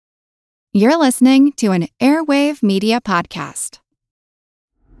You're listening to an Airwave Media Podcast.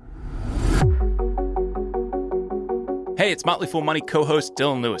 Hey, it's Motley Fool Money co-host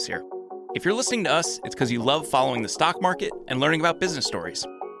Dylan Lewis here. If you're listening to us, it's because you love following the stock market and learning about business stories.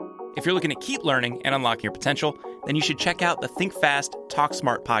 If you're looking to keep learning and unlocking your potential, then you should check out the Think Fast, Talk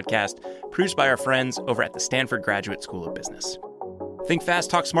Smart podcast produced by our friends over at the Stanford Graduate School of Business. Think Fast,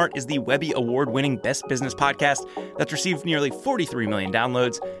 Talk Smart is the Webby Award-winning best business podcast that's received nearly 43 million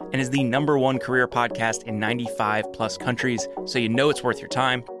downloads and is the #1 career podcast in 95-plus countries, so you know it's worth your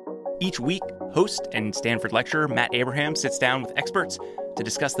time. Each week, host and Stanford lecturer Matt Abraham sits down with experts to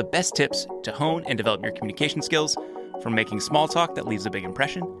discuss the best tips to hone and develop your communication skills, from making small talk that leaves a big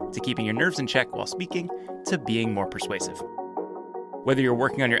impression, to keeping your nerves in check while speaking, to being more persuasive. Whether you're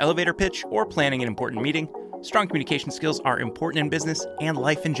working on your elevator pitch or planning an important meeting, strong communication skills are important in business and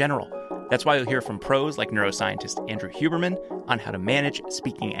life in general. That's why you'll hear from pros like neuroscientist Andrew Huberman on how to manage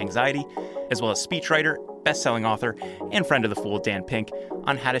speaking anxiety, as well as speechwriter, best-selling author, and friend of the Fool Dan Pink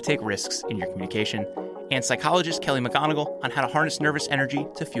on how to take risks in your communication, and psychologist Kelly McGonigal on how to harness nervous energy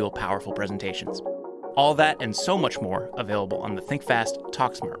to fuel powerful presentations. All that and so much more available on the Think Fast,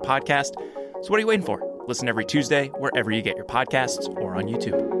 Talk Smart podcast. So what are you waiting for? Listen every Tuesday wherever you get your podcasts or on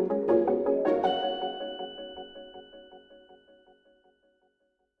YouTube.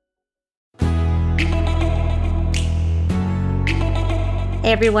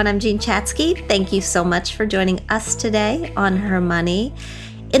 Hey everyone, I'm Jean Chatzky. Thank you so much for joining us today on Her Money.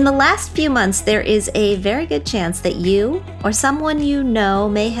 In the last few months, there is a very good chance that you or someone you know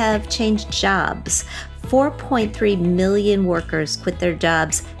may have changed jobs. 4.3 million workers quit their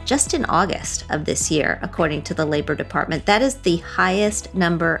jobs just in August of this year, according to the Labor Department. That is the highest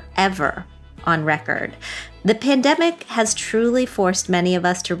number ever on record. The pandemic has truly forced many of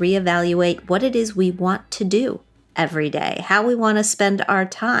us to reevaluate what it is we want to do every day, how we want to spend our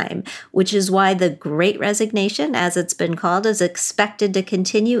time, which is why the Great Resignation, as it's been called, is expected to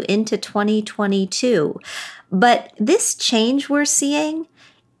continue into 2022. But this change we're seeing,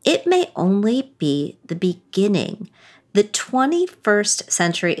 it may only be the beginning. The 21st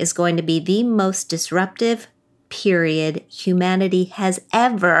century is going to be the most disruptive period humanity has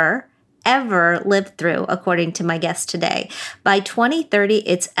ever lived through, according to my guest today. By 2030,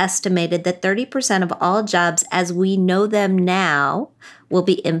 it's estimated that 30% of all jobs as we know them now will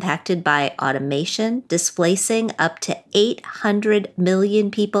be impacted by automation, displacing up to 800 million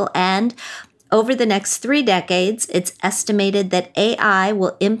people. And over the next 3 decades, it's estimated that AI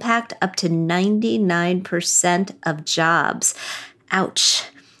will impact up to 99% of jobs. Ouch.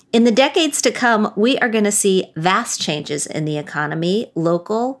 In the decades to come, we are going to see vast changes in the economy,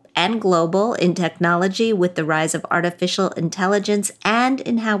 local and global, in technology with the rise of artificial intelligence, and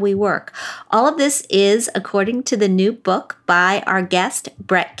in how we work. All of this is according to the new book by our guest,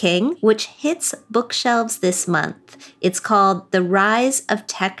 Brett King, which hits bookshelves this month. It's called The Rise of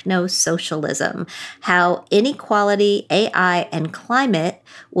Techno-Socialism: How Inequality, AI, and Climate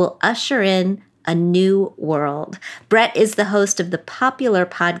Will Usher in a New World. Brett is the host of the popular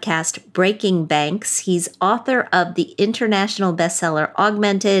podcast Breaking Banks. He's author of the international bestseller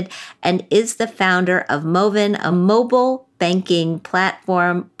Augmented and is the founder of Moven, a mobile banking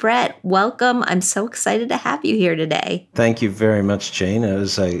platform. Brett, welcome. I'm so excited to have you here today. Thank you very much, Jean. It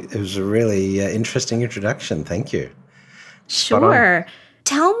was a really interesting introduction. Thank you. Sure.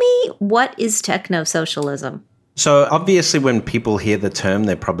 Tell me, what is techno-socialism? So obviously when people hear the term,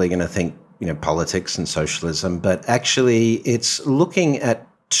 they're probably going to think politics and socialism, but actually it's looking at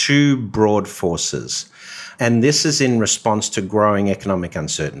two broad forces. And this is in response to growing economic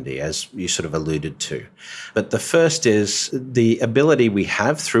uncertainty, as you sort of alluded to. But the first is the ability we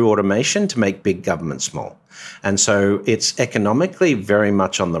have through automation to make big government small. And so it's economically very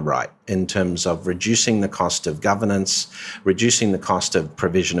much on the right in terms of reducing the cost of governance, reducing the cost of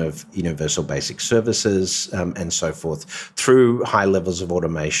provision of universal basic services, and so forth, through high levels of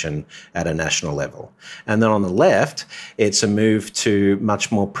automation at a national level. And then on the left, it's a move to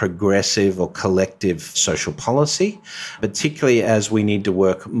much more progressive or collective social policy, particularly as we need to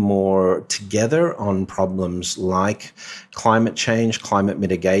work more together on problems like climate change, climate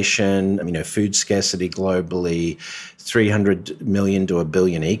mitigation, food scarcity globally, 300 million to 1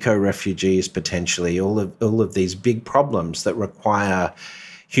 billion eco-refugees potentially, all of these big problems that require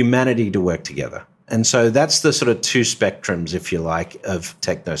humanity to work together. And so that's the sort of two spectrums, if you like, of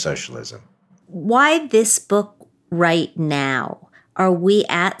techno-socialism. Why this book right now? Are we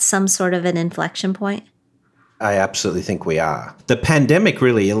at some sort of an inflection point? I absolutely think we are. The pandemic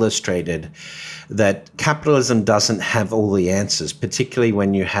really illustrated that capitalism doesn't have all the answers, particularly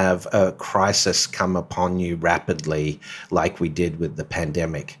when you have a crisis come upon you rapidly like we did with the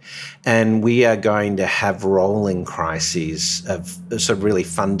pandemic. And we are going to have rolling crises of sort of really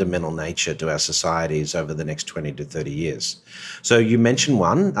fundamental nature to our societies over the next 20 to 30 years. So you mentioned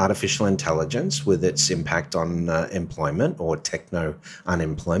one, artificial intelligence, with its impact on employment, or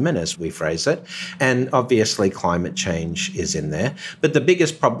techno-unemployment, as we phrase it. And obviously climate change is in there. But the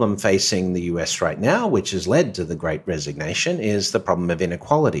biggest problem facing the US right now, which has led to the Great Resignation, is the problem of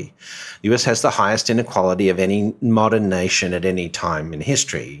inequality. The US has the highest inequality of any modern nation at any time in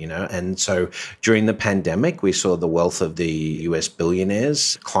history, and so during the pandemic, we saw the wealth of the US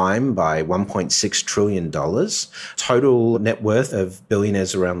billionaires climb by $1.6 trillion. Total net worth of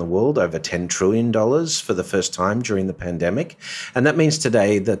billionaires around the world, over $10 trillion for the first time during the pandemic. And that means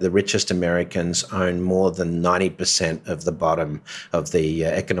today that the richest Americans own more than 90% of the bottom of the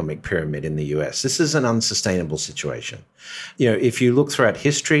economic pyramid in the US. This is an unsustainable situation. If you look throughout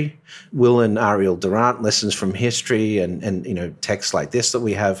history, Will and Ariel Durant, Lessons from History, and texts like this that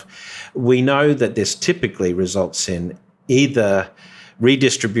we have, we know that this typically results in either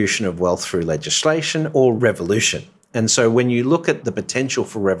redistribution of wealth through legislation or revolution. And so when you look at the potential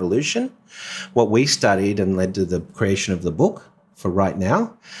for revolution, what we studied and led to the creation of the book for Right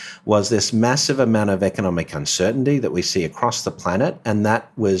Now was this massive amount of economic uncertainty that we see across the planet, and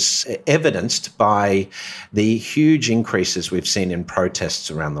that was evidenced by the huge increases we've seen in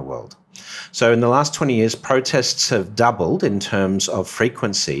protests around the world. So in the last 20 years, protests have doubled in terms of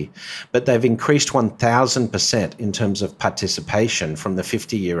frequency, but they've increased 1,000% in terms of participation from the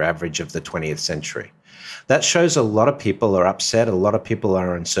 50-year average of the 20th century. That shows a lot of people are upset. A lot of people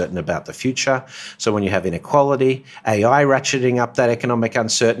are uncertain about the future. So when you have inequality, AI ratcheting up that economic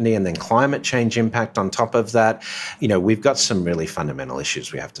uncertainty, and then climate change impact on top of that, we've got some really fundamental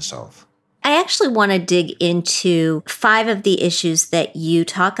issues we have to solve. I actually want to dig into 5 of the issues that you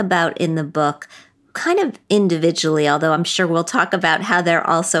talk about in the book, kind of individually, although I'm sure we'll talk about how they're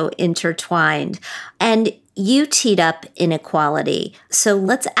also intertwined. And you teed up inequality. So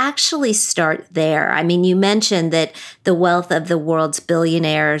let's actually start there. I mean, you mentioned that the wealth of the world's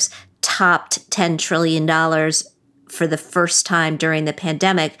billionaires topped $10 trillion for the first time during the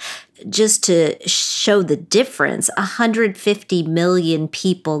pandemic. Just to show the difference, 150 million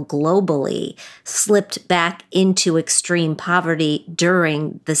people globally slipped back into extreme poverty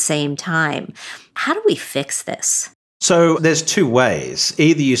during the same time. How do we fix this? So there's 2 ways.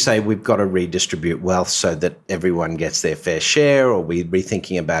 Either you say we've got to redistribute wealth so that everyone gets their fair share, or we're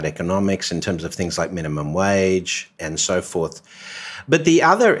rethinking about economics in terms of things like minimum wage and so forth. But the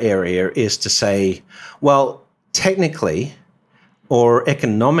other area is to say, well, technically or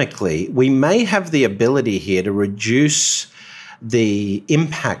economically, we may have the ability here to reduce the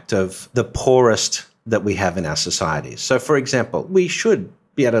impact of the poorest that we have in our societies. So, for example, we should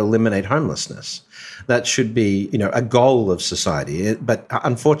be able to eliminate homelessness. That should be, a goal of society. But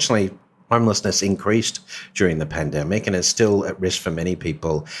unfortunately, homelessness increased during the pandemic and is still at risk for many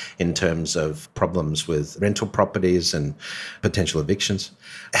people in terms of problems with rental properties and potential evictions.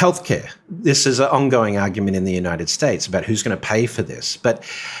 Healthcare. This is an ongoing argument in the United States about who's going to pay for this. But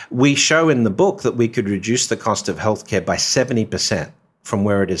we show in the book that we could reduce the cost of healthcare by 70% from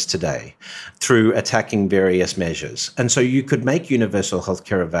where it is today through attacking various measures. And so you could make universal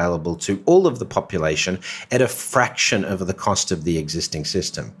healthcare available to all of the population at a fraction of the cost of the existing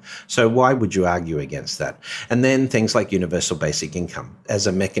system. So why would you argue against that? And then things like universal basic income as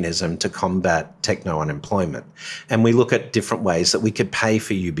a mechanism to combat techno-unemployment. And we look at different ways that we could pay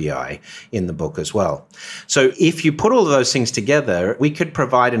for UBI in the book as well. So if you put all of those things together, we could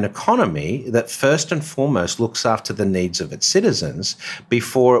provide an economy that first and foremost looks after the needs of its citizens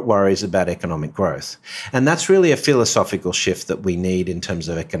before it worries about economic growth. And that's really a philosophical shift that we need in terms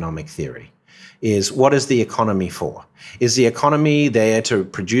of economic theory. Is what is the economy for? Is the economy there to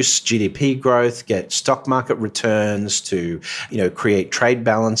produce GDP growth, get stock market returns, to create trade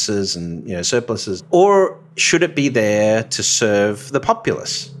balances and surpluses? Or should it be there to serve the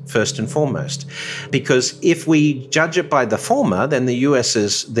populace first and foremost? Because if we judge it by the former, then the US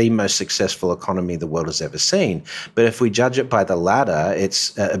is the most successful economy the world has ever seen. But if we judge it by the latter,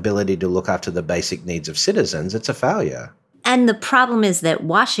 its ability to look after the basic needs of citizens, it's a failure. And the problem is that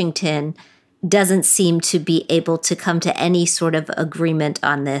Washington doesn't seem to be able to come to any sort of agreement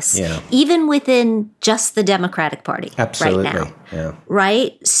on this, Yeah. even within just the Democratic Party Absolutely. right now. Yeah.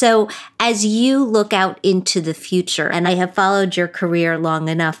 Right? So as you look out into the future, and I have followed your career long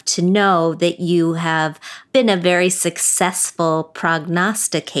enough to know that you have been a very successful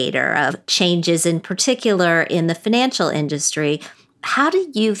prognosticator of changes, in particular in the financial industry, how do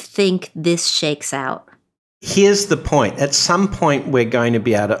you think this shakes out? Here's the point. At some point, we're going to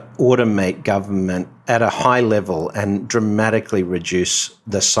be able to automate government at a high level and dramatically reduce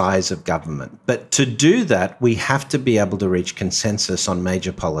the size of government. But to do that, we have to be able to reach consensus on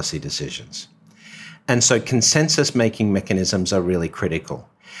major policy decisions. And so consensus-making mechanisms are really critical.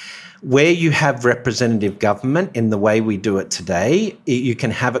 Where you have representative government in the way we do it today, you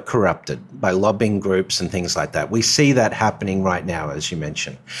can have it corrupted by lobbying groups and things like that. We see that happening right now, as you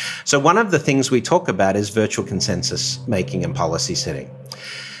mentioned. So one of the things we talk about is virtual consensus making and policy setting.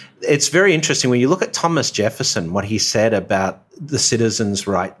 It's very interesting when you look at Thomas Jefferson, what he said about the citizens'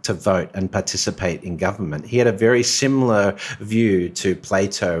 right to vote and participate in government. He had a very similar view to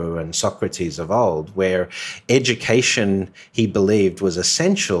Plato and Socrates of old, where education, he believed, was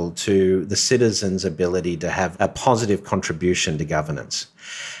essential to the citizens' ability to have a positive contribution to governance.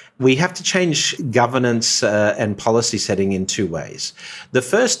 We have to change governance and policy setting in two ways. The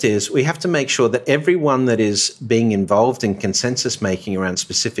first is we have to make sure that everyone that is being involved in consensus making around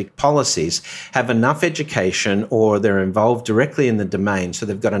specific policies have enough education or they're involved directly in the domain so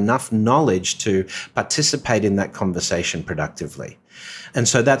they've got enough knowledge to participate in that conversation productively. And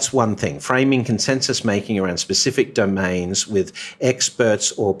so that's one thing, framing consensus making around specific domains with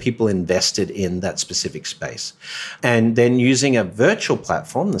experts or people invested in that specific space. And then using a virtual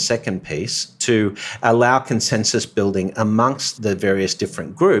platform, the second piece, to allow consensus building amongst the various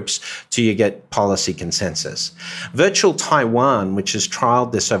different groups till you get policy consensus. Virtual Taiwan, which has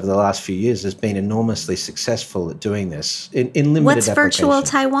trialed this over the last few years, has been enormously successful at doing this in limited What's application. Virtual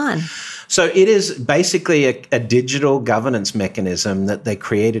Taiwan? So it is basically a digital governance mechanism that they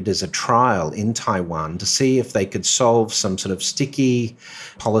created as a trial in Taiwan to see if they could solve some sort of sticky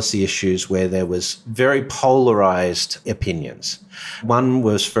policy issues where there was very polarized opinions. One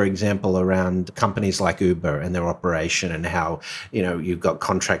was, for example, around companies like Uber and their operation and how, you've got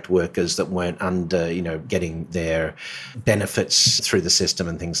contract workers that weren't under, getting their benefits through the system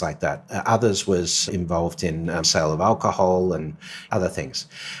and things like that. Others was involved in sale of alcohol and other things.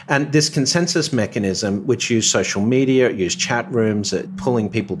 And this consensus mechanism, which used social media, it used chat rooms, pulling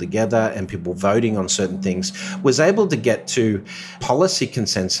people together and people voting on certain things, was able to get to policy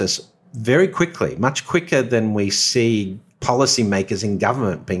consensus very quickly, much quicker than we see policymakers in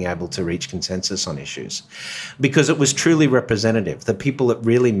government being able to reach consensus on issues, because it was truly representative. The people that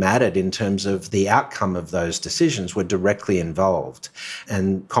really mattered in terms of the outcome of those decisions were directly involved,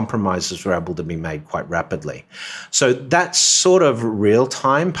 and compromises were able to be made quite rapidly. So that sort of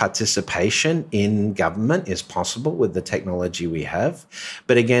real-time participation in government is possible with the technology we have.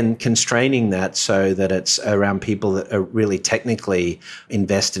 But again, constraining that so that it's around people that are really technically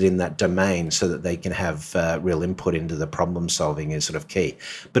invested in that domain so that they can have real input into the problem solving is sort of key.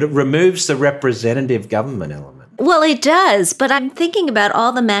 But it removes the representative government element. Well, it does, but I'm thinking about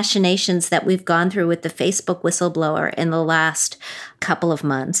all the machinations that we've gone through with the Facebook whistleblower in the last couple of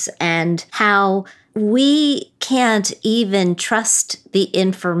months and how we can't even trust the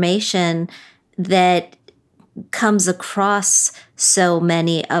information that comes across so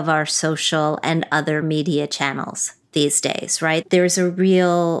many of our social and other media channels these days, right? There's a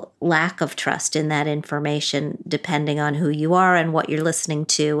real lack of trust in that information depending on who you are and what you're listening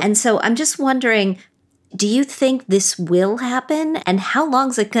to. And so I'm just wondering, do you think this will happen? And how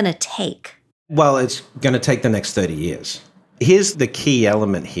long is it going to take? Well, it's going to take the next 30 years. Here's the key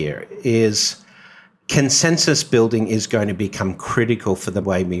element here is consensus building is going to become critical for the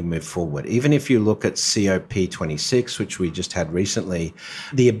way we move forward. Even if you look at COP26, which we just had recently,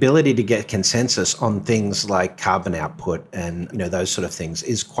 the ability to get consensus on things like carbon output and those sort of things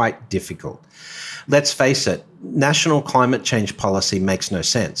is quite difficult. Let's face it, national climate change policy makes no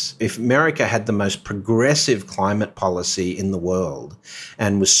sense. If America had the most progressive climate policy in the world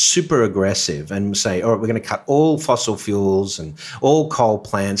and was super aggressive and say, all right, we're going to cut all fossil fuels and all coal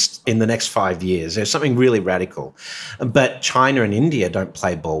plants in the next 5 years, there's something really radical. But China and India don't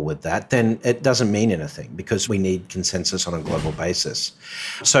play ball with that, then it doesn't mean anything because we need consensus on a global basis.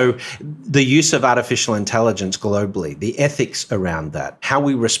 So the use of artificial intelligence globally, the ethics around that, how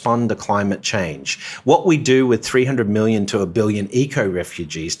we respond to climate change, what we do with 300 million to 1 billion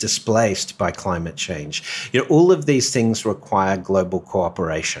eco-refugees displaced by climate change. All of these things require global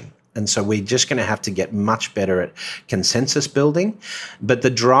cooperation. And so we're just going to have to get much better at consensus building. But the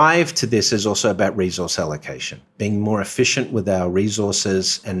drive to this is also about resource allocation, being more efficient with our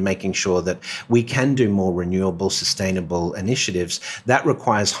resources and making sure that we can do more renewable, sustainable initiatives. That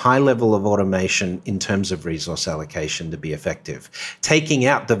requires high level of automation in terms of resource allocation to be effective, taking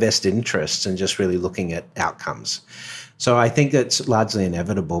out the vested interests and just really looking at outcomes. So I think that's largely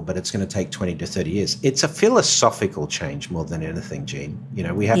inevitable, but it's going to take 20 to 30 years. It's a philosophical change more than anything, Jean.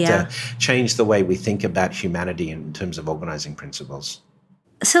 We have to change the way we think about humanity in terms of organizing principles.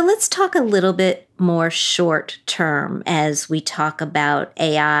 So let's talk a little bit more short term as we talk about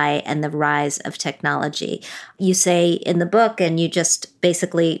AI and the rise of technology. You say in the book, and you just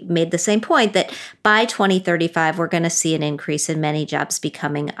basically made the same point, that by 2035, we're going to see an increase in many jobs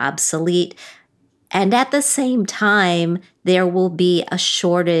becoming obsolete. And at the same time, there will be a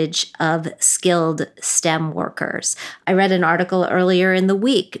shortage of skilled STEM workers. I read an article earlier in the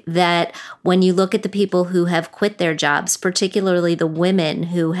week that when you look at the people who have quit their jobs, particularly the women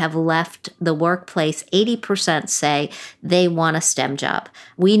who have left the workplace, 80% say they want a STEM job.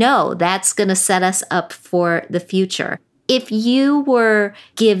 We know that's going to set us up for the future. If you were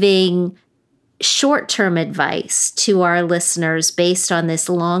giving short-term advice to our listeners based on this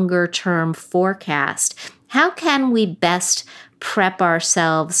longer-term forecast, how can we best prep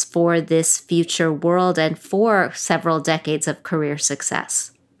ourselves for this future world and for several decades of career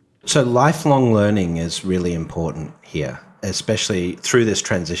success? So lifelong learning is really important here, especially through this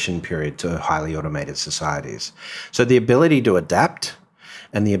transition period to highly automated societies. So the ability to adapt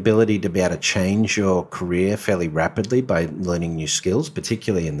and the ability to be able to change your career fairly rapidly by learning new skills,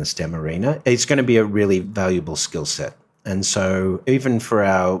 particularly in the STEM arena, it's going to be a really valuable skill set. And so even for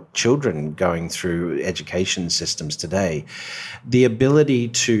our children going through education systems today, the ability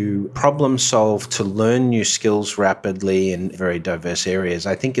to problem solve, to learn new skills rapidly in very diverse areas,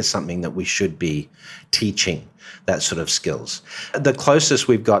 I think is something that we should be teaching, that sort of skills. The closest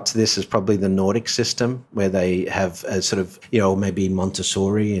we've got to this is probably the Nordic system, where they have a sort of, maybe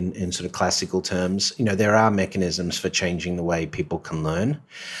Montessori in sort of classical terms. There are mechanisms for changing the way people can learn.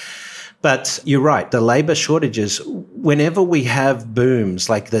 But you're right, the labor shortages, whenever we have booms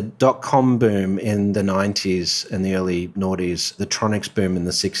like the dot-com boom in the 90s and the early noughties, the Tronics boom in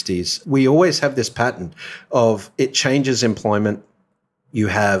the 60s, we always have this pattern of it changes employment. You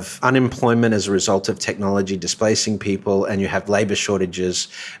have unemployment as a result of technology displacing people, and you have labor shortages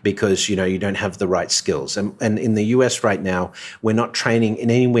because, you don't have the right skills. And in the US right now, we're not training in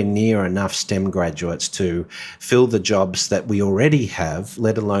anywhere near enough STEM graduates to fill the jobs that we already have,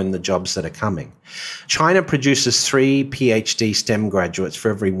 let alone the jobs that are coming. China produces 3 PhD STEM graduates for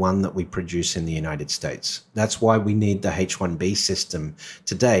every one that we produce in the United States. That's why we need the H-1B system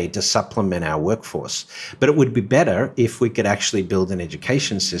today to supplement our workforce. But it would be better if we could actually build an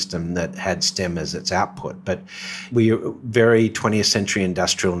education system that had STEM as its output. But we are a very 20th century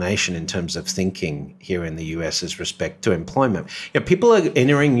industrial nation in terms of thinking here in the US as respect to employment. People are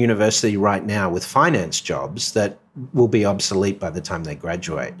entering university right now with finance jobs that will be obsolete by the time they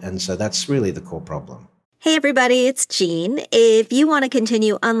graduate. And so that's really the core problem. Hey everybody, it's Jean. If you want to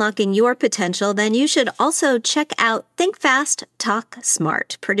continue unlocking your potential, then you should also check out Think Fast, Talk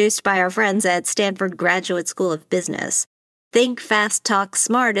Smart, produced by our friends at Stanford Graduate School of Business. Think Fast, Talk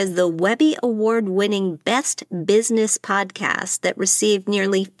Smart is the Webby Award-winning Best Business podcast that received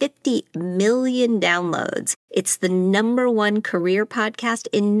nearly 50 million downloads. It's the #1 career podcast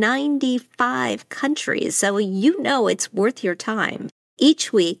in 95 countries, so it's worth your time.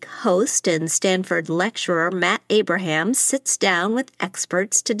 Each week, host and Stanford lecturer Matt Abraham sits down with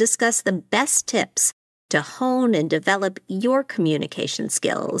experts to discuss the best tips to hone and develop your communication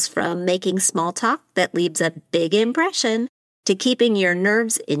skills, from making small talk that leaves a big impression to keeping your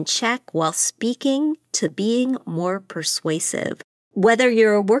nerves in check while speaking to being more persuasive. Whether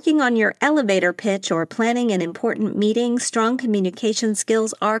you're working on your elevator pitch or planning an important meeting, strong communication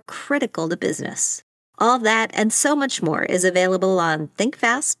skills are critical to business. All that and so much more is available on Think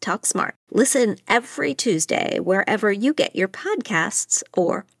Fast, Talk Smart. Listen every Tuesday wherever you get your podcasts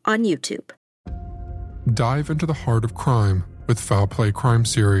or on YouTube. Dive into the heart of crime with Foul Play Crime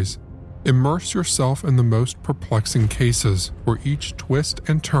Series. Immerse yourself in the most perplexing cases where each twist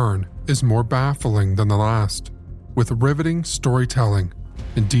and turn is more baffling than the last. With riveting storytelling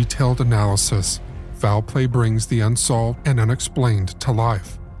and detailed analysis, Foul Play brings the unsolved and unexplained to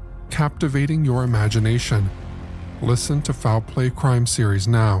life, captivating your imagination. Listen to Foul Play Crime Series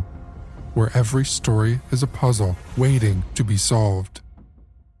now, where every story is a puzzle waiting to be solved.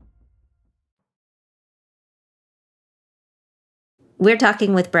 We're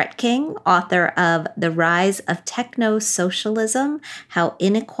talking with Brett King, author of The Rise of Techno-Socialism, How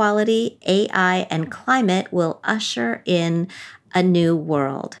Inequality, AI, and Climate Will Usher in a New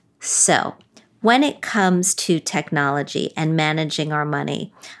World. So, when it comes to technology and managing our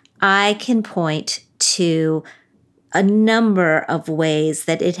money, I can point to a number of ways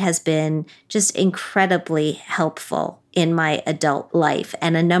that it has been just incredibly helpful in my adult life,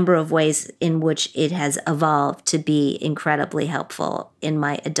 and a number of ways in which it has evolved to be incredibly helpful in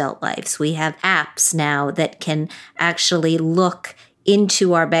my adult lives. We have apps now that can actually look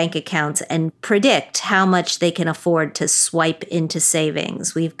into our bank accounts and predict how much they can afford to swipe into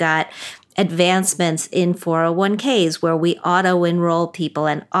savings. We've got advancements in 401ks where we auto-enroll people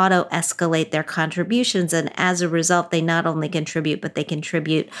and auto-escalate their contributions. And as a result, they not only contribute, but they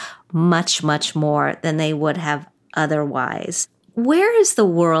contribute much, much more than they would have otherwise. Where is the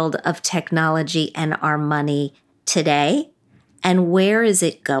world of technology and our money today? And where is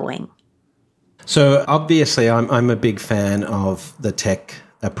it going? So obviously, I'm a big fan of the tech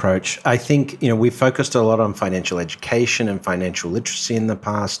approach. I think, we've focused a lot on financial education and financial literacy in the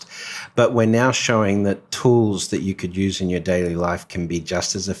past, but we're now showing that tools that you could use in your daily life can be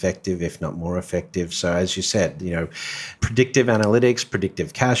just as effective, if not more effective. So as you said, predictive analytics,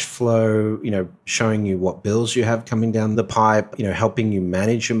 predictive cash flow, showing you what bills you have coming down the pipe, helping you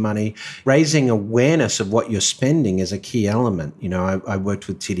manage your money, raising awareness of what you're spending is a key element. I worked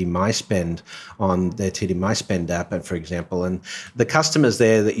with TD MySpend on their TD MySpend app, for example, and the customers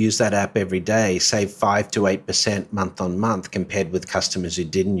there that use that app every day save 5 to 8% month on month compared with customers who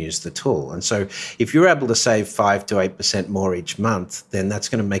didn't use the tool. And so if you're able to save 5 to 8% more each month, then that's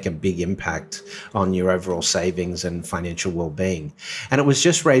going to make a big impact on your overall savings and financial well-being. And it was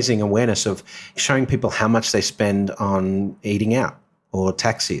just raising awareness of showing people how much they spend on eating out or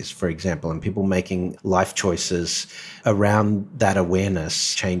taxis, for example, and people making life choices around that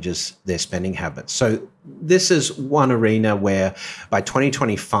awareness changes their spending habits. So this is one arena where by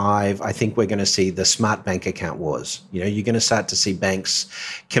 2025, I think we're going to see the smart bank account wars. You're going to start to see banks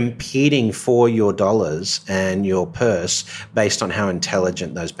competing for your dollars and your purse based on how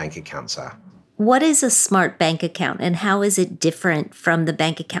intelligent those bank accounts are. What is a smart bank account and how is it different from the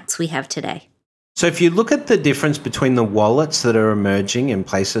bank accounts we have today? So if you look at the difference between the wallets that are emerging in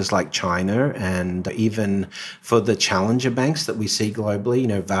places like China and even for the challenger banks that we see globally,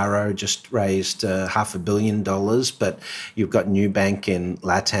 Varo just raised $500 million, but you've got Nubank in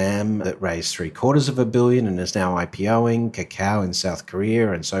LATAM that raised $750 million and is now IPOing, Kakao in South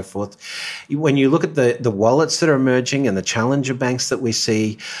Korea and so forth. When you look at the wallets that are emerging and the challenger banks that we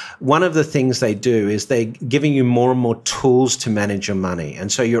see, one of the things they do is they're giving you more and more tools to manage your money.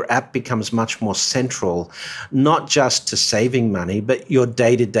 And so your app becomes much more central, not just to saving money, but your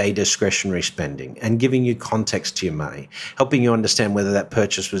day-to-day discretionary spending and giving you context to your money, helping you understand whether that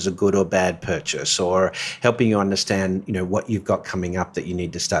purchase was a good or bad purchase, or helping you understand, what you've got coming up that you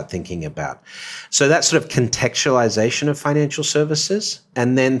need to start thinking about. So that sort of contextualization of financial services,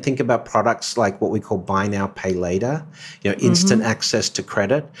 and then think about products like what we call buy now, pay later, instant access to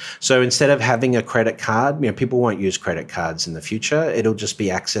credit. So instead of having a credit card, people won't use credit cards in the future. It'll just be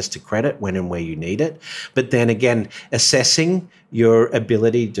access to credit when and where you need it. But then again, assessing your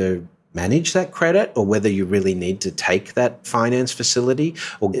ability to manage that credit or whether you really need to take that finance facility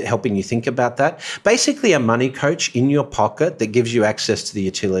or helping you think about that. Basically a money coach in your pocket that gives you access to the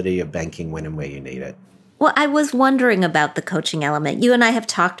utility of banking when and where you need it. Well, I was wondering about the coaching element. You and I have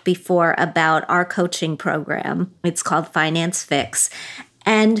talked before about our coaching program. It's called Finance Fix.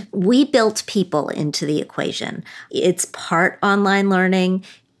 And we built people into the equation. It's part online learning,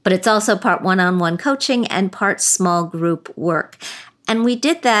 but it's also part one-on-one coaching and part small group work. And we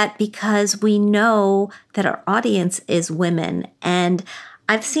did that because we know that our audience is women. And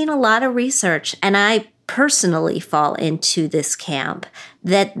I've seen a lot of research, and I personally fall into this camp,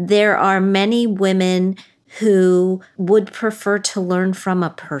 that there are many women who would prefer to learn from a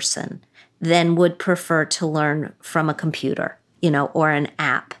person than would prefer to learn from a computer, or an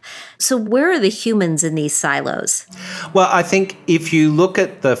app. So where are the humans in these silos? Well, I think if you look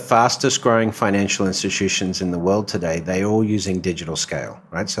at the fastest growing financial institutions in the world today, they're all using digital scale,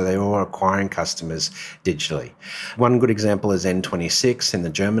 right? So they're all acquiring customers digitally. One good example is N26 in the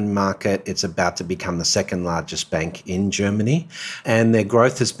German market. It's about to become the second largest bank in Germany. And their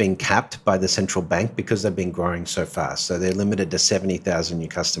growth has been capped by the central bank because they've been growing so fast. So they're limited to 70,000 new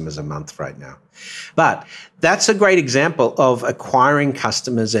customers a month right now. But that's a great example of acquiring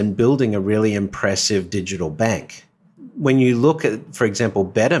customers and building a really impressive digital bank. when you look at, for example,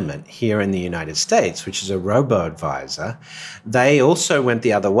 Betterment here in the United States, which is a robo-advisor, they also went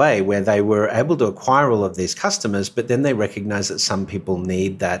the other way where they were able to acquire all of these customers, but then they recognized that some people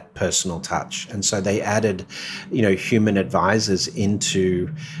need that personal touch. And so they added, human advisors into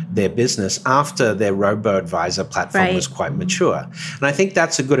their business after their robo-advisor platform was quite mature. And I think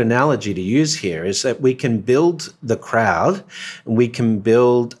that's a good analogy to use here, is that we can build the crowd, and we can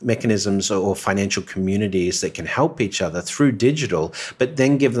build mechanisms or financial communities that can help each other through digital, but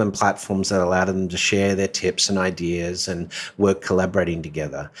then give them platforms that allow them to share their tips and ideas and work collaborating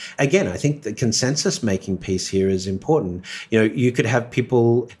together. Again, I think the consensus making piece here is important. You could have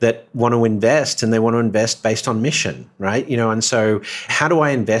people that want to invest, and they want to invest based on mission, right? And so how do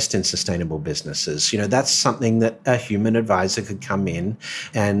I invest in sustainable businesses? That's something that a human advisor could come in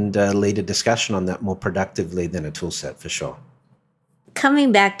and lead a discussion on that more productively than a tool set, for sure.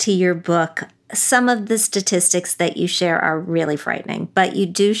 Coming back to your book, some of the statistics that you share are really frightening, but you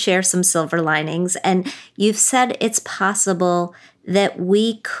do share some silver linings. And you've said it's possible that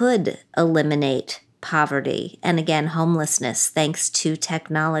we could eliminate poverty and, again, homelessness thanks to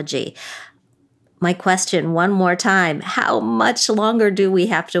technology. My question one more time, how much longer do we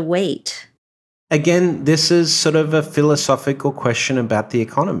have to wait? Again, this is sort of a philosophical question about the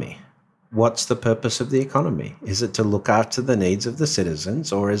economy. What's the purpose of the economy? Is it to look after the needs of the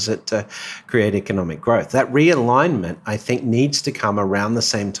citizens, or is it to create economic growth? That realignment, I think, needs to come around the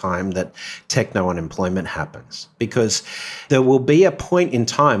same time that techno-unemployment happens, because there will be a point in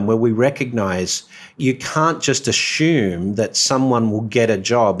time where we recognize you can't just assume that someone will get a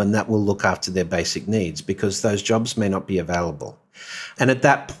job and that will look after their basic needs, because those jobs may not be available. And at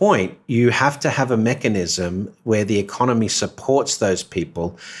that point, you have to have a mechanism where the economy supports those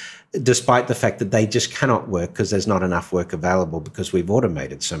people, despite the fact that they just cannot work because there's not enough work available because we've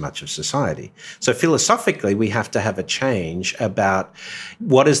automated so much of society. So philosophically, we have to have a change about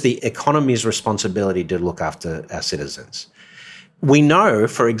what is the economy's responsibility to look after our citizens. We know,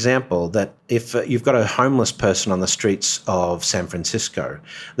 for example, that if you've got a homeless person on the streets of San Francisco,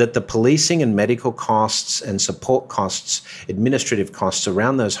 that the policing and medical costs and support costs, administrative costs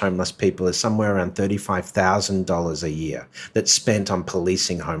around those homeless people is somewhere around $35,000 a year that's spent on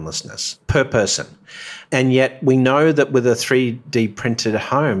policing homelessness per person. And yet we know that with a 3D printed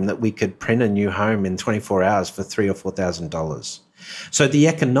home that we could print a new home in 24 hours for $3,000 or $4,000. So the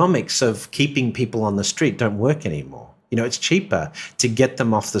economics of keeping people on the street don't work anymore. It's cheaper to get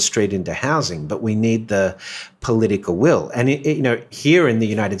them off the street into housing, but we need the political will. And, here in the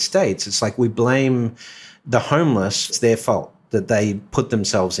United States, it's like we blame the homeless. It's their fault that they put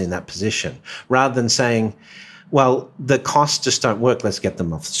themselves in that position, rather than saying, well, the costs just don't work, let's get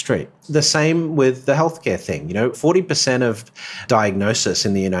them off the street. The same with the healthcare thing. 40% of diagnosis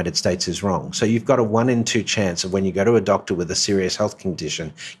in the United States is wrong. So you've got a 1 in 2 chance of, when you go to a doctor with a serious health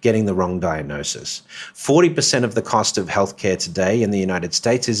condition, getting the wrong diagnosis. 40% of the cost of healthcare today in the United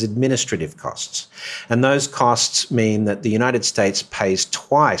States is administrative costs. And those costs mean that the United States pays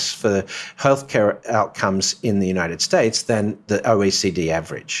twice for healthcare outcomes in the United States than the OECD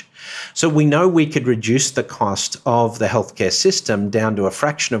average. So we know we could reduce the cost of the healthcare system down to a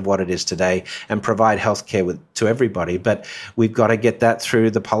fraction of what it is today and provide healthcare to everybody. But we've got to get that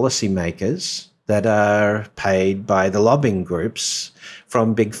through the policymakers that are paid by the lobbying groups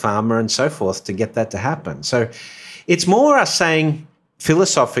from Big Pharma and so forth to get that to happen. So it's more us saying,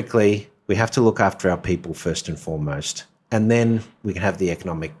 philosophically, we have to look after our people first and foremost, and then we can have the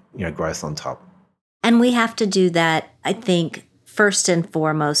economic growth on top. And we have to do that, I think, first and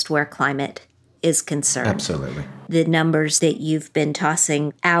foremost where climate is concerned. Absolutely. The numbers that you've been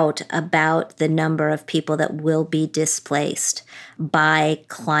tossing out about the number of people that will be displaced by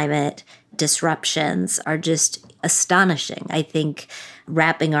climate disruptions are just astonishing. I think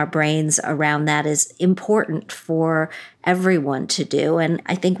wrapping our brains around that is important for everyone to do. And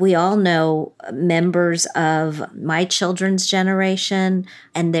I think we all know members of my children's generation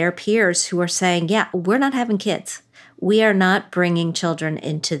and their peers who are saying, yeah, we're not having kids. We are not bringing children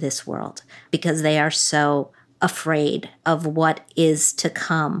into this world because they are so afraid of what is to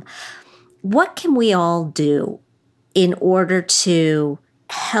come. What can we all do in order to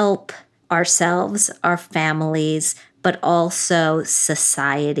help ourselves, our families, but also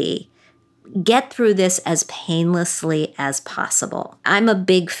society get through this as painlessly as possible? I'm a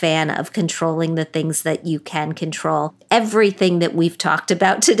big fan of controlling the things that you can control. Everything that we've talked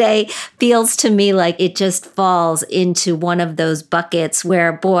about today feels to me like it just falls into one of those buckets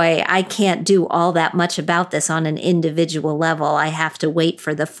where, boy, I can't do all that much about this on an individual level. I have to wait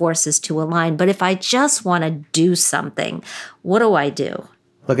for the forces to align. But if I just want to do something, what do I do?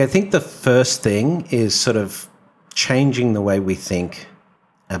 Look, I think the first thing is sort of changing the way we think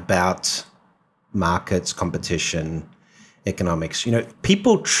about markets, competition, economics.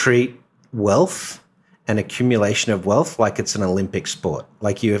 People treat wealth and accumulation of wealth like it's an Olympic sport,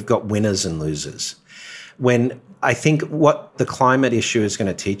 like you have got winners and losers. When I think what the climate issue is going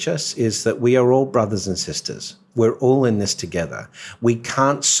to teach us is that we are all brothers and sisters. We're all in this together. We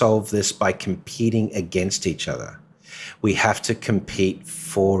can't solve this by competing against each other. We have to compete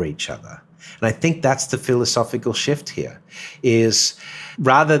for each other. And I think that's the philosophical shift here, is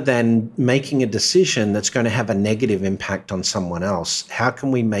rather than making a decision that's going to have a negative impact on someone else, how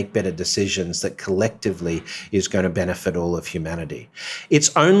can we make better decisions that collectively is going to benefit all of humanity? It's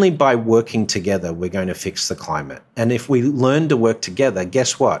only by working together we're going to fix the climate. And if we learn to work together,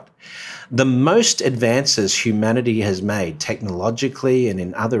 guess what? The most advances humanity has made technologically and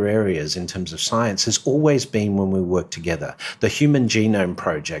in other areas in terms of science has always been when we work together. The Human Genome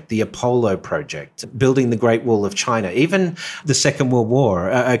Project, the Apollo Project, building the Great Wall of China, even the Second World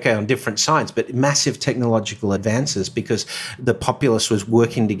War, on different sides, but massive technological advances because the populace was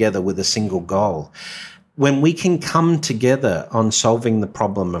working together with a single goal. When we can come together on solving the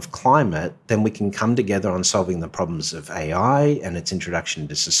problem of climate, then we can come together on solving the problems of AI and its introduction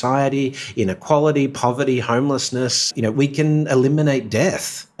into society, inequality, poverty, homelessness. We can eliminate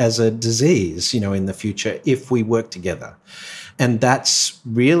death as a disease, in the future if we work together. And that's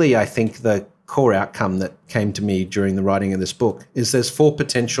really, I think, the core outcome that came to me during the writing of this book is there's 4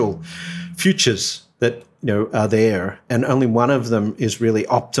 potential futures that, are there, and only one of them is really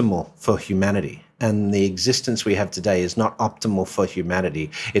optimal for humanity. And the existence we have today is not optimal for humanity.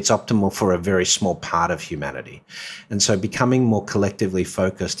 It's optimal for a very small part of humanity. And so becoming more collectively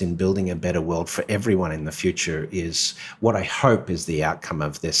focused in building a better world for everyone in the future is what I hope is the outcome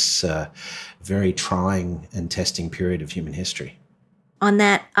of this very trying and testing period of human history. On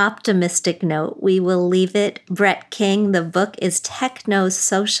that optimistic note, we will leave it. Brett King, the book is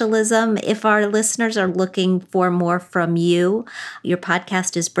Techno-Socialism. If our listeners are looking for more from you, your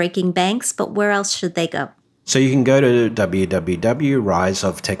podcast is Breaking Banks, but where else should they go? So you can go to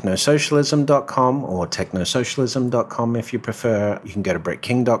www.riseoftechnosocialism.com or technosocialism.com if you prefer. You can go to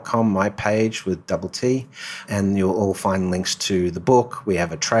brettking.com, my page with T, and you'll all find links to the book. We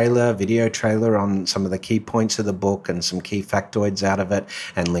have a video trailer on some of the key points of the book and some key factoids out of it,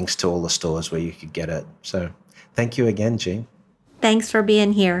 and links to all the stores where you could get it. So thank you again, Jean. Thanks for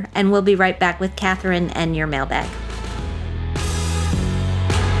being here, and we'll be right back with Catherine and your mailbag.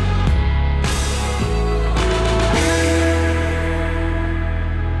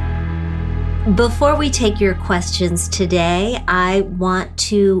 Before we take your questions today, I want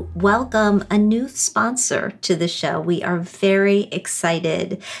to welcome a new sponsor to the show. We are very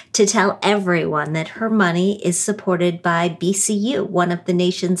excited to tell everyone that Her Money is supported by BCU, one of the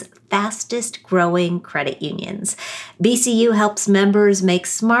nation's fastest growing credit unions. BCU helps members make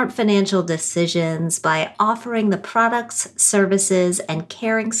smart financial decisions by offering the products, services, and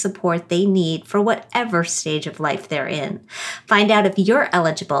caring support they need for whatever stage of life they're in. Find out if you're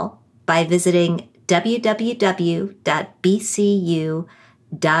eligible by visiting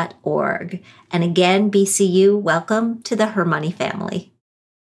www.bcu.org. And again, BCU, welcome to the Her Money family.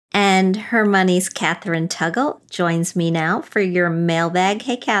 And Her Money's Catherine Tuggle joins me now for your mailbag.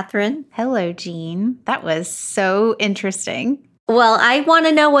 Hey, Catherine. Hello, Jean. That was so interesting. Well, I want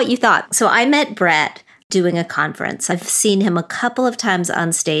to know what you thought. So I met Brett doing a conference. I've seen him a couple of times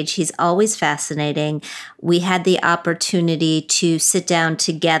on stage. He's always fascinating. We had the opportunity to sit down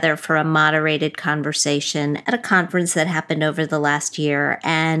together for a moderated conversation at a conference that happened over the last year.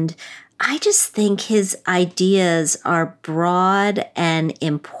 And I just think his ideas are broad and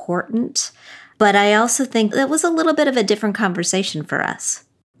important. But I also think that was a little bit of a different conversation for us.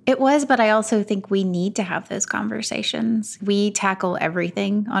 It was, but I also think we need to have those conversations. We tackle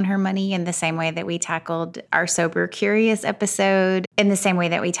everything on Her Money in the same way that we tackled our Sober Curious episode, in the same way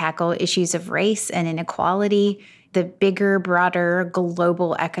that we tackle issues of race and inequality. The bigger, broader,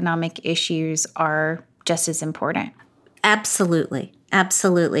 global economic issues are just as important. Absolutely.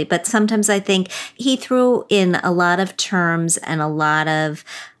 Absolutely. But sometimes I think he threw in a lot of terms and a lot of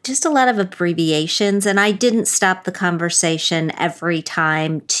abbreviations. And I didn't stop the conversation every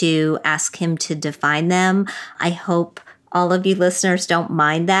time to ask him to define them. I hope all of you listeners don't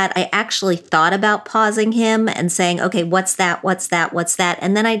mind that. I actually thought about pausing him and saying, okay, what's that? What's that? What's that?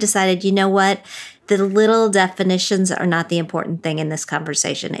 And then I decided, you know what? The little definitions are not the important thing in this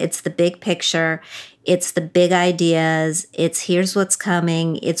conversation. It's the big picture. It's the big ideas. It's here's what's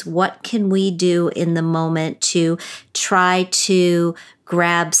coming. It's what can we do in the moment to try to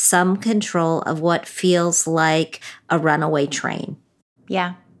grab some control of what feels like a runaway train.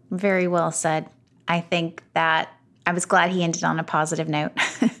 Yeah, very well said. I think that I was glad he ended on a positive note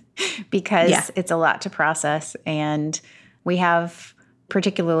because it's a lot to process. And we have,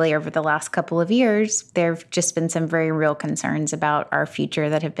 particularly over the last couple of years, there have just been some very real concerns about our future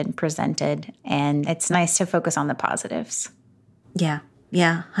that have been presented. And it's nice to focus on the positives. Yeah,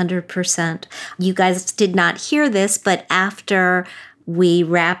 100%. You guys did not hear this, but after we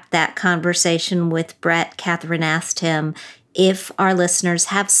wrapped that conversation with Brett, Catherine asked him if our listeners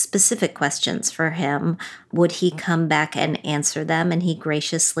have specific questions for him, would he come back and answer them? And he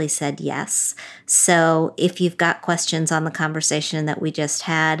graciously said yes. So if you've got questions on the conversation that we just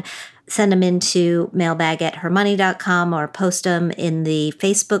had, send them into mailbag@hermoney.com or post them in the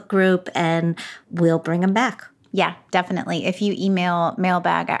Facebook group and we'll bring them back. Yeah, definitely. If you email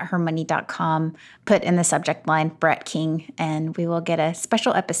mailbag@hermoney.com, put in the subject line Brett King, and we will get a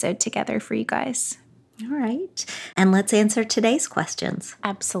special episode together for you guys. All right. And let's answer today's questions.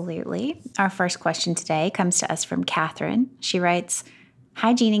 Absolutely. Our first question today comes to us from Catherine. She writes,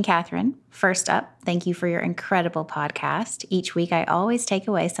 "Hi, Jean and Catherine. First up, thank you for your incredible podcast. Each week, I always take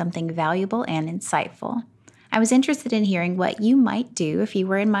away something valuable and insightful. I was interested in hearing what you might do if you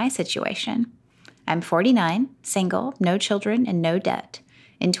were in my situation. I'm 49, single, no children, and no debt.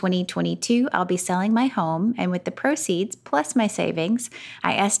 In 2022, I'll be selling my home, and with the proceeds plus my savings,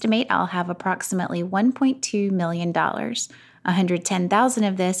 I estimate I'll have approximately $1.2 million. $110,000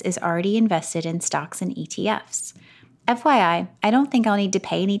 of this is already invested in stocks and ETFs. FYI, I don't think I'll need to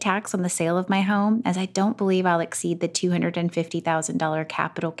pay any tax on the sale of my home, as I don't believe I'll exceed the $250,000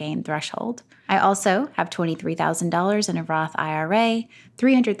 capital gain threshold. I also have $23,000 in a Roth IRA,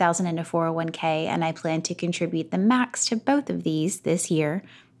 $300,000 in a 401k, and I plan to contribute the max to both of these this year,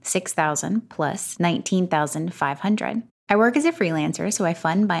 $6,000 plus $19,500. I work as a freelancer, so I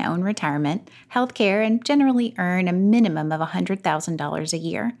fund my own retirement, healthcare, and generally earn a minimum of $100,000 a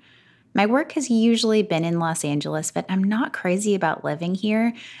year. My work has usually been in Los Angeles, but I'm not crazy about living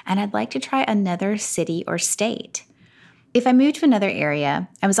here, and I'd like to try another city or state. If I moved to another area,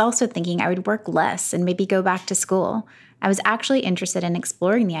 I was also thinking I would work less and maybe go back to school. I was actually interested in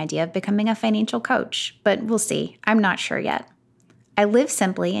exploring the idea of becoming a financial coach, but we'll see. I'm not sure yet. I live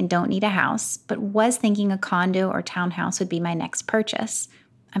simply and don't need a house, but was thinking a condo or townhouse would be my next purchase.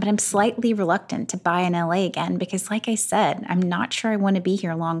 But I'm slightly reluctant to buy in LA again because, like I said, I'm not sure I want to be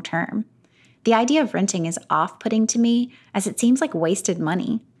here long term. The idea of renting is off-putting to me as it seems like wasted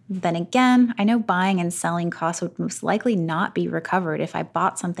money. Then again, I know buying and selling costs would most likely not be recovered if I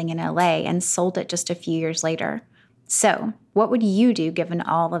bought something in LA and sold it just a few years later. So, what would you do given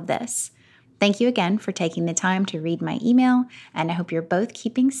all of this? Thank you again for taking the time to read my email, and I hope you're both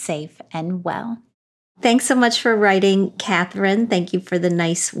keeping safe and well." Thanks so much for writing, Catherine. Thank you for the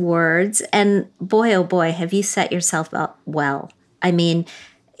nice words. And boy, oh boy, have you set yourself up well. I mean,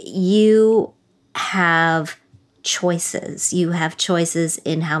 you have choices. You have choices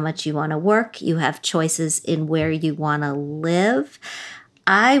in how much you want to work. You have choices in where you want to live.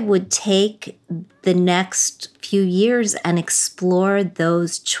 I would take the next few years and explore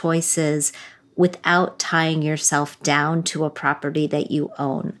those choices without tying yourself down to a property that you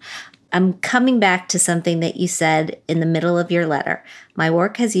own. I'm coming back to something that you said in the middle of your letter. My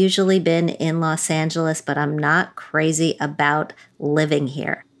work has usually been in Los Angeles, but I'm not crazy about living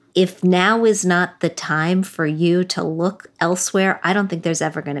here. If now is not the time for you to look elsewhere, I don't think there's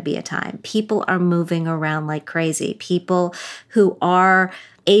ever going to be a time. People are moving around like crazy. People who are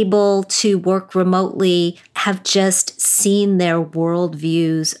able to work remotely have just seen their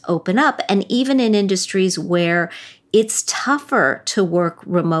worldviews open up. And even in industries where it's tougher to work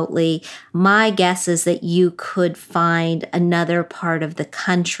remotely, my guess is that you could find another part of the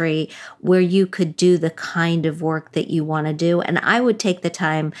country where you could do the kind of work that you want to do. And I would take the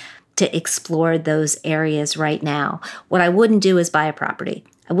time to explore those areas right now. What I wouldn't do is buy a property.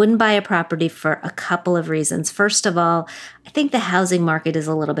 I wouldn't buy a property for a couple of reasons. First of all, I think the housing market is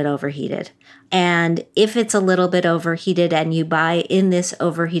a little bit overheated. And if it's a little bit overheated and you buy in this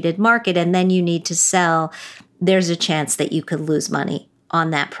overheated market and then you need to sell, there's a chance that you could lose money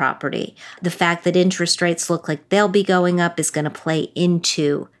on that property. The fact that interest rates look like they'll be going up is going to play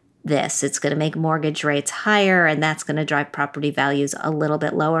into this. It's going to make mortgage rates higher, and that's going to drive property values a little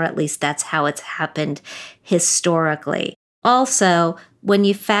bit lower. At least that's how it's happened historically. Also, when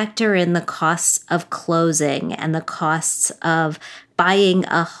you factor in the costs of closing and the costs of buying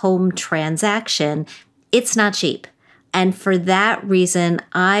a home transaction, it's not cheap. And for that reason,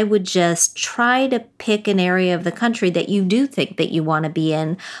 I would just try to pick an area of the country that you do think that you want to be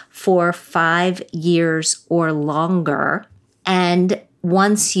in for 5 years or longer. And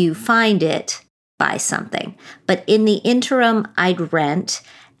once you find it, buy something. But in the interim, I'd rent.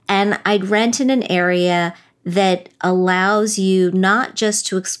 And I'd rent in an area that allows you not just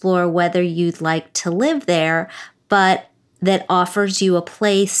to explore whether you'd like to live there, but that offers you a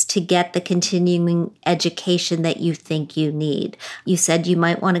place to get the continuing education that you think you need. You said you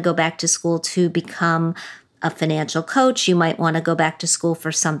might want to go back to school to become a financial coach. You might want to go back to school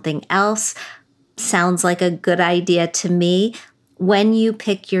for something else. Sounds like a good idea to me. When you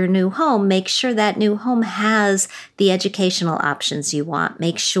pick your new home, make sure that new home has the educational options you want.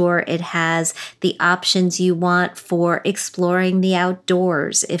 Make sure it has the options you want for exploring the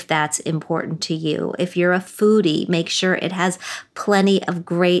outdoors, if that's important to you. If you're a foodie, make sure it has plenty of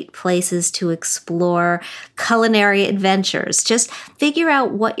great places to explore culinary adventures. Just figure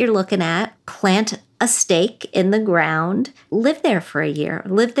out what you're looking at, plant a stake in the ground, live there for a year,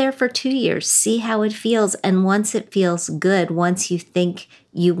 live there for 2 years, see how it feels. And once it feels good, once you think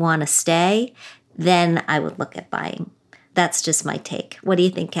you want to stay, then I would look at buying. That's just my take. What do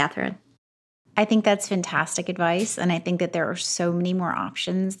you think, Catherine? I think that's fantastic advice. And I think that there are so many more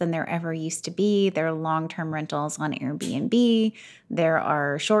options than there ever used to be. There are long-term rentals on Airbnb. There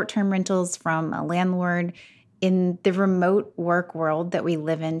are short-term rentals from a landlord. In the remote work world that we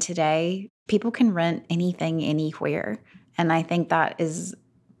live in today, people can rent anything, anywhere. And I think that is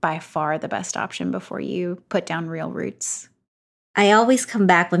by far the best option before you put down real roots. I always come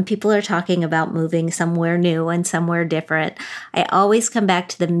back when people are talking about moving somewhere new and somewhere different. I always come back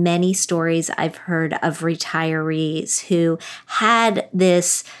to the many stories I've heard of retirees who had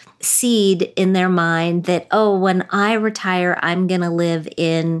this seed in their mind that, oh, when I retire, I'm going to live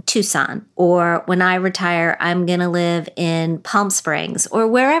in Tucson, or when I retire, I'm going to live in Palm Springs or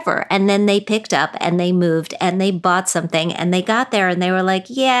wherever. And then they picked up and they moved and they bought something and they got there and they were like,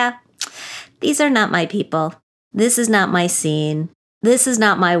 yeah, these are not my people. This is not my scene. This is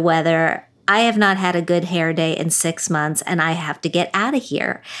not my weather. I have not had a good hair day in 6 months and I have to get out of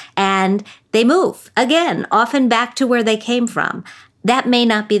here. And they move again, often back to where they came from. That may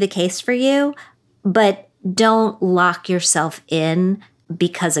not be the case for you, but don't lock yourself in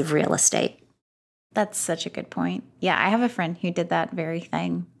because of real estate. That's such a good point. Yeah, I have a friend who did that very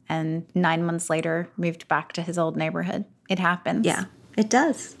thing and 9 months later moved back to his old neighborhood. It happens. Yeah, it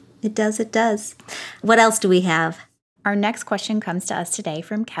does. It does. It does. What else do we have? Our next question comes to us today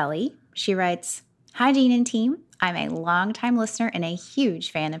from Kelly. She writes, "Hi, Jean and team. I'm a longtime listener and a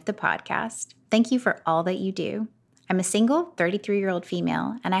huge fan of the podcast. Thank you for all that you do. I'm a single 33-year-old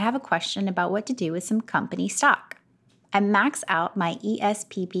female, and I have a question about what to do with some company stock. I max out my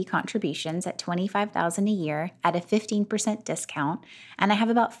ESPP contributions at $25,000 a year at a 15% discount, and I have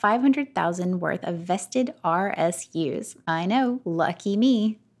about $500,000 worth of vested RSUs. I know, lucky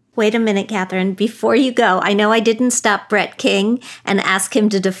me. Wait a minute, Catherine. Before you go, I know I didn't stop Brett King and ask him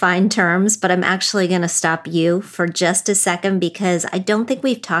to define terms, but I'm actually going to stop you for just a second because I don't think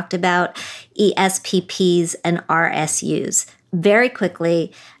we've talked about ESPPs and RSUs. Very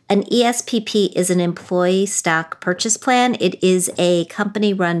quickly, an ESPP is an employee stock purchase plan. It is a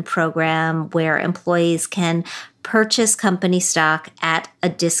company-run program where employees can purchase company stock at a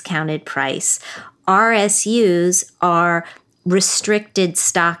discounted price. RSUs are restricted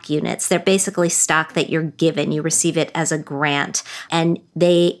stock units. They're basically stock that you're given. You receive it as a grant, and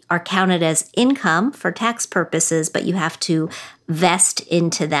they are counted as income for tax purposes, but you have to vest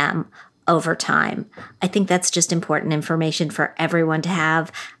into them over time. I think that's just important information for everyone to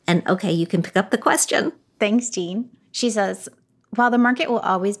have. And okay, you can pick up the question. Thanks, Jean. She says, while the market will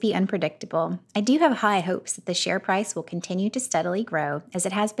always be unpredictable, I do have high hopes that the share price will continue to steadily grow as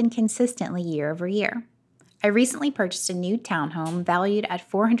it has been consistently year over year. I recently purchased a new townhome valued at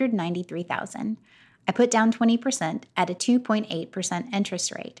 $493,000. I put down 20% at a 2.8%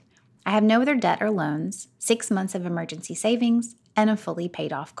 interest rate. I have no other debt or loans, 6 months of emergency savings, and a fully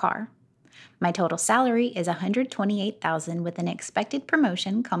paid off car. My total salary is $128,000 with an expected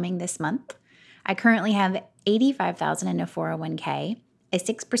promotion coming this month. I currently have $85,000 in a 401k, a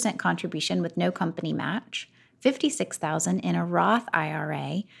 6% contribution with no company match, $56,000 in a Roth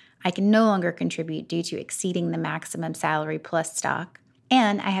IRA. I can no longer contribute due to exceeding the maximum salary plus stock.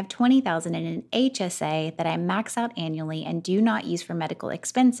 And I have $20,000 in an HSA that I max out annually and do not use for medical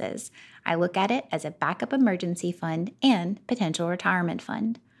expenses. I look at it as a backup emergency fund and potential retirement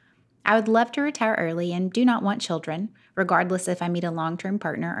fund. I would love to retire early and do not want children, regardless if I meet a long-term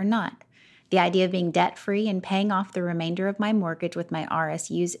partner or not. The idea of being debt-free and paying off the remainder of my mortgage with my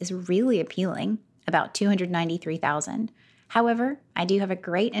RSUs is really appealing, about $293,000. However, I do have a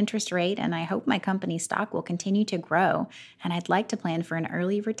great interest rate and I hope my company stock will continue to grow, and I'd like to plan for an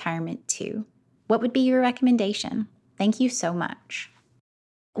early retirement too. What would be your recommendation? Thank you so much.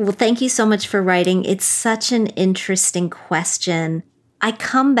 Well, thank you so much for writing. It's such an interesting question. I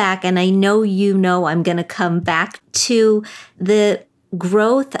come back, and I know I'm going to come back to the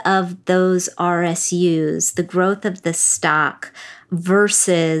growth of those RSUs, the growth of the stock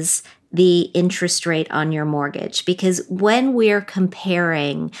versus the interest rate on your mortgage. Because when we're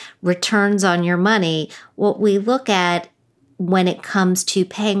comparing returns on your money, what we look at when it comes to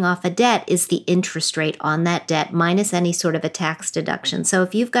paying off a debt is the interest rate on that debt minus any sort of a tax deduction. So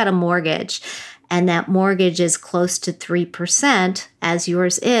if you've got a mortgage and that mortgage is close to 3%, as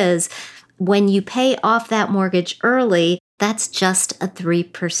yours is, when you pay off that mortgage early, that's just a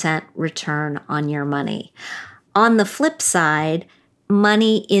 3% return on your money. On the flip side,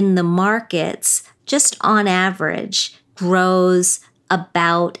 money in the markets, just on average, grows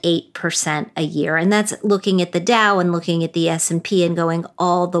about 8% a year. And that's looking at the Dow and looking at the S&P and going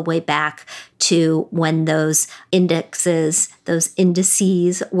all the way back to when those indices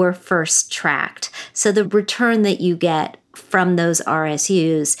were first tracked. So the return that you get from those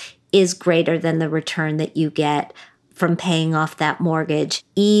RSUs is greater than the return that you get from paying off that mortgage,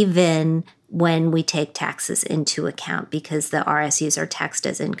 even when we take taxes into account, because the RSUs are taxed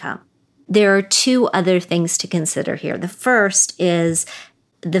as income. There are two other things to consider here. The first is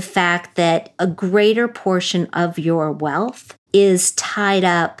the fact that a greater portion of your wealth is tied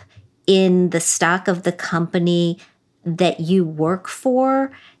up in the stock of the company that you work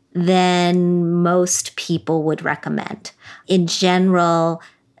for than most people would recommend. In general,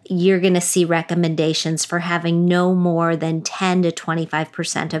 you're going to see recommendations for having no more than 10 to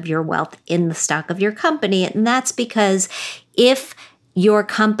 25% of your wealth in the stock of your company. And that's because if your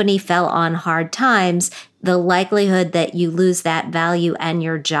company fell on hard times, the likelihood that you lose that value and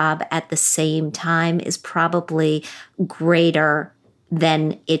your job at the same time is probably greater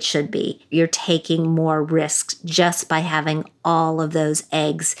than it should be. You're taking more risks just by having all of those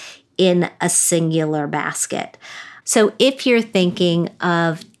eggs in a singular basket. So if you're thinking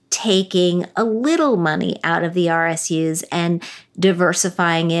of taking a little money out of the RSUs and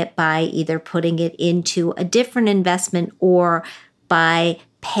diversifying it by either putting it into a different investment or by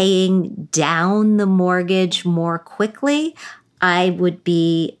paying down the mortgage more quickly, I would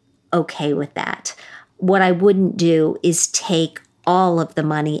be okay with that. What I wouldn't do is take all of the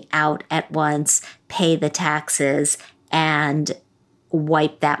money out at once, pay the taxes, and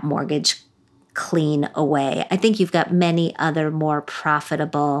wipe that mortgage clean away. I think you've got many other more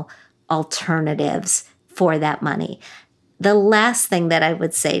profitable alternatives for that money. The last thing that I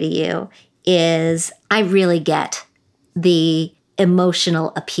would say to you is I really get the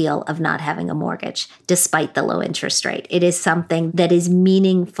emotional appeal of not having a mortgage, despite the low interest rate. It is something that is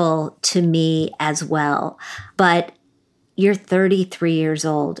meaningful to me as well. But you're 33 years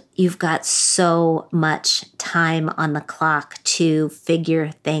old. You've got so much time on the clock to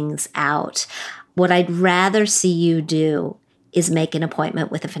figure things out. What I'd rather see you do is make an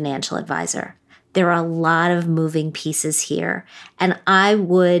appointment with a financial advisor. There are a lot of moving pieces here, and I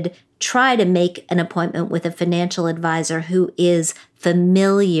would try to make an appointment with a financial advisor who is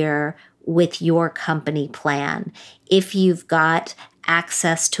familiar with your company plan. If you've got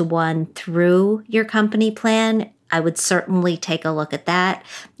access to one through your company plan, I would certainly take a look at that.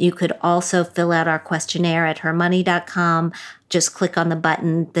 You could also fill out our questionnaire at hermoney.com. Just click on the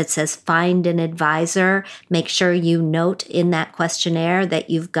button that says Find an Advisor. Make sure you note in that questionnaire that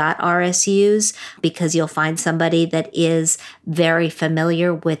you've got RSUs, because you'll find somebody that is very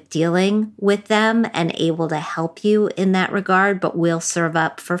familiar with dealing with them and able to help you in that regard. But we'll serve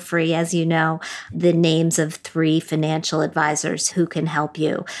up for free, as you know, the names of 3 financial advisors who can help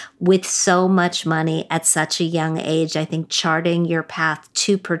you. With so much money at such a young age, I think charting your path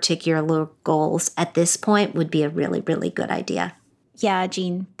to particular goals at this point would be a really, really good idea. Yeah,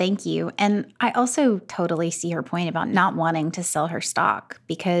 Jean, thank you. And I also totally see her point about not wanting to sell her stock,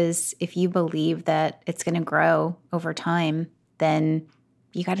 because if you believe that it's going to grow over time, then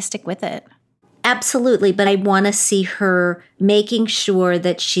you got to stick with it. Absolutely. But I want to see her making sure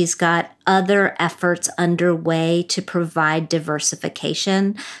that she's got other efforts underway to provide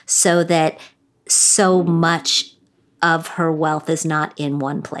diversification so that so much of her wealth is not in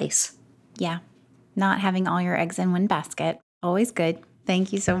one place. Yeah. Not having all your eggs in one basket. Always good.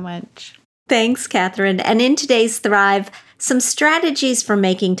 Thank you so much. Thanks, Catherine. And in today's Thrive, some strategies for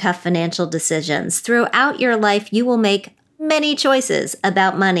making tough financial decisions. Throughout your life, you will make many choices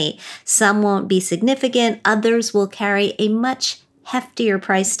about money. Some won't be significant. Others will carry a much heftier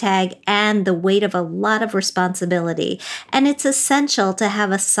price tag and the weight of a lot of responsibility. And it's essential to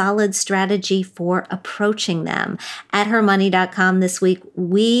have a solid strategy for approaching them. At hermoney.com this week,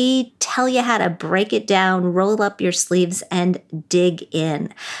 we tell you how to break it down, roll up your sleeves, and dig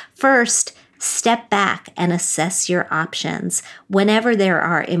in. First, Step back and assess your options. Whenever there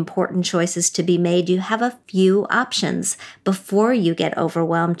are important choices to be made, you have a few options. Before you get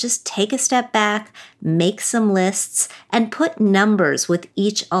overwhelmed, just take a step back, make some lists, and put numbers with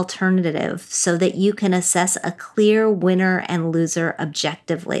each alternative so that you can assess a clear winner and loser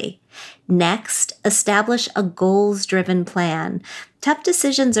objectively. Next, establish a goals-driven plan. Tough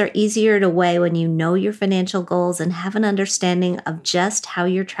decisions are easier to weigh when you know your financial goals and have an understanding of just how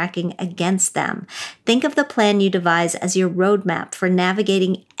you're tracking against them. Think of the plan you devise as your roadmap for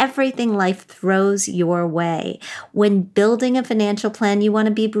navigating everything life throws your way. When building a financial plan, you want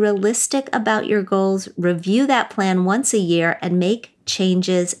to be realistic about your goals, review that plan once a year, and make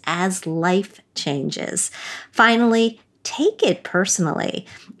changes as life changes. Finally, take it personally.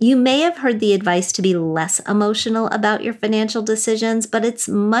 You may have heard the advice to be less emotional about your financial decisions, but it's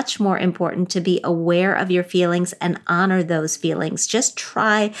much more important to be aware of your feelings and honor those feelings. Just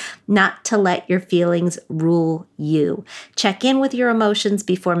try not to let your feelings rule you. Check in with your emotions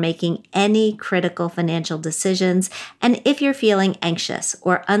before making any critical financial decisions. And if you're feeling anxious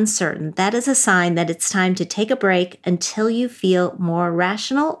or uncertain, that is a sign that it's time to take a break until you feel more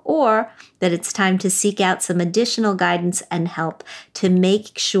rational, or that it's time to seek out some additional guidance and help to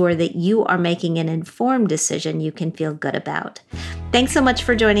make sure that you are making an informed decision you can feel good about. Thanks so much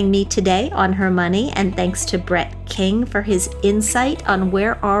for joining me today on Her Money, and thanks to Brett King for his insight on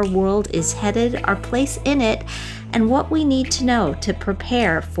where our world is headed, our place in it, and what we need to know to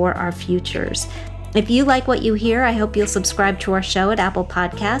prepare for our futures. If you like what you hear, I hope you'll subscribe to our show at Apple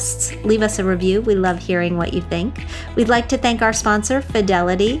Podcasts. Leave us a review. We love hearing what you think. We'd like to thank our sponsor,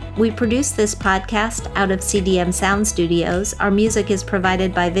 Fidelity. We produce this podcast out of CDM Sound Studios. Our music is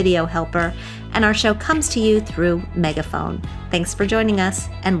provided by Video Helper, and our show comes to you through Megaphone. Thanks for joining us,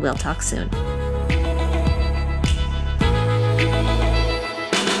 and we'll talk soon.